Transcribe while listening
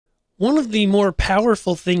One of the more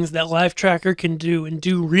powerful things that LiveTraker can do and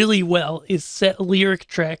do really well is set lyric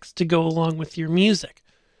tracks to go along with your music.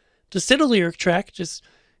 To set a lyric track, just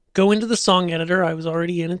go into the song editor. I was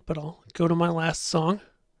already in it, but I'll go to my last song.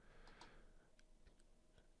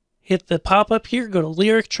 Hit the pop-up here, go to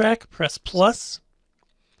lyric track, press plus.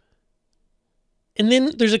 And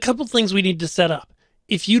then there's a couple things we need to set up.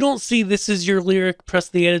 If you don't see this is your lyric, press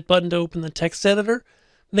the edit button to open the text editor.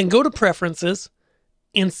 Then go to preferences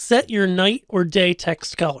and set your night or day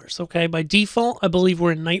text colors. Okay, by default, I believe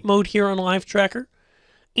we're in night mode here on LiveTraker.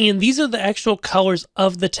 And these are the actual colors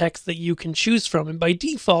of the text that you can choose from. And by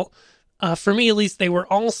default, for me at least, they were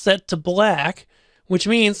all set to black, which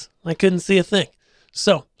means I couldn't see a thing.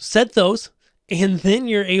 So set those, and then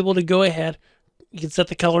you're able to go ahead. You can set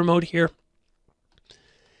the color mode here.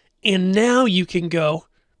 And now you can go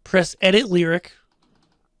press edit lyric,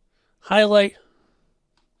 highlight,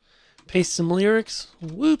 paste some lyrics.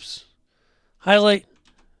 Whoops. Highlight,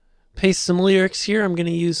 paste some lyrics here. I'm going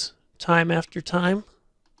to use Time After Time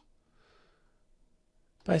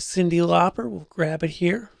by Cyndi Lauper. We'll grab it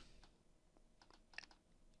here.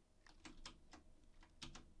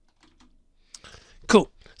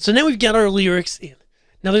 Cool. So now we've got our lyrics in.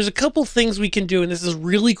 Now there's a couple things we can do, and this is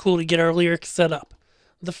really cool to get our lyrics set up.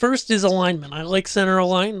 The first is alignment. I like center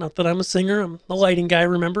align. Not that I'm a singer. I'm a lighting guy,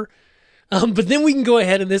 remember? But then we can go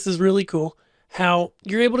ahead, and this is really cool, how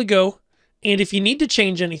you're able to go, and if you need to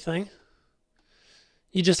change anything,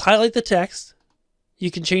 you just highlight the text. You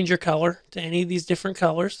can change your color to any of these different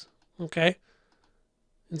colors, okay?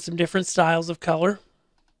 And some different styles of color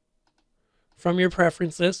from your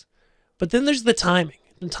preferences. But then there's the timing.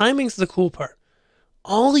 And timing's the cool part.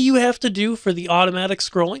 All you have to do for the automatic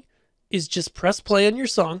scrolling is just press play on your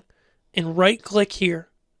song and right-click here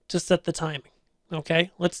to set the timing.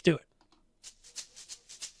 Okay, let's do it.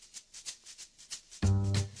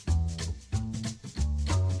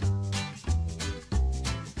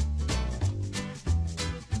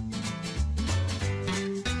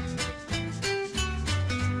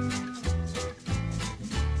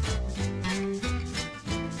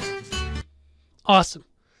 Awesome.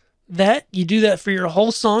 You do that for your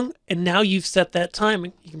whole song, and now you've set that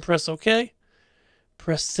timing. You can press OK,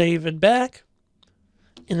 press save and back,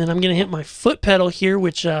 and then I'm going to hit my foot pedal here,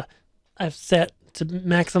 which I've set to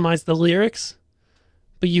maximize the lyrics,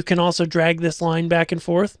 but you can also drag this line back and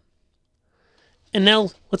forth. And now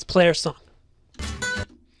let's play our song.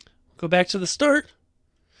 Go back to the start.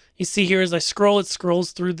 You see here as I scroll, it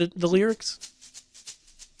scrolls through the lyrics.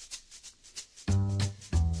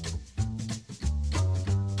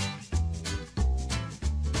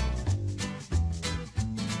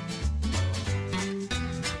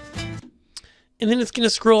 And then it's going to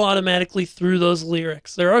scroll automatically through those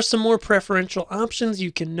lyrics. There are some more preferential options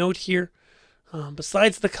you can note here.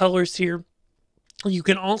 Besides the colors here, you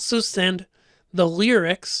can also send the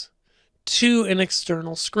lyrics to an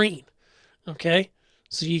external screen. Okay,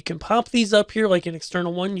 so you can pop these up here like an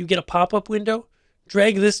external one. You get a pop-up window.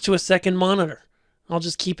 Drag this to a second monitor. I'll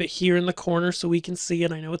just keep it here in the corner so we can see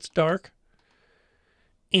it. I know it's dark.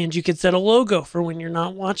 And you can set a logo for when you're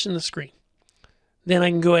not watching the screen. Then I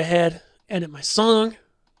can go ahead, edit my song,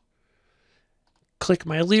 click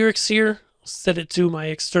my lyrics here, set it to my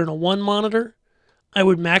external one monitor. I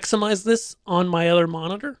would maximize this on my other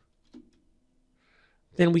monitor.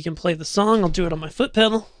 Then we can play the song. I'll do it on my foot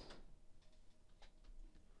pedal.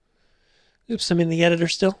 Oops, I'm in the editor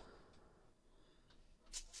still.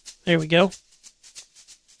 There we go.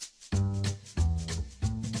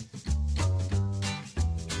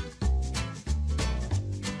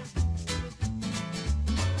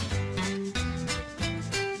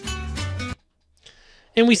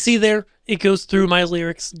 And we see there, it goes through my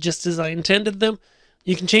lyrics just as I intended them.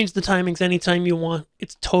 You can change the timings anytime you want.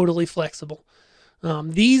 It's totally flexible.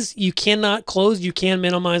 These you cannot close. You can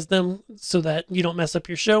minimize them so that you don't mess up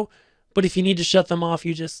your show. But if you need to shut them off,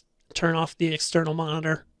 you just turn off the external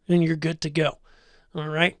monitor and you're good to go. All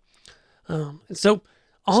right. And so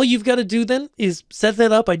all you've got to do then is set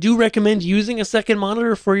that up. I do recommend using a second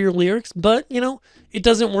monitor for your lyrics, but you know, it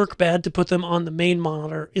doesn't work bad to put them on the main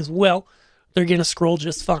monitor as well. They're going to scroll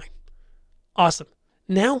just fine. Awesome.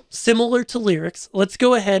 Now, similar to lyrics, let's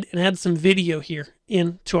go ahead and add some video here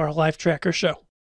into our LiveTraker show.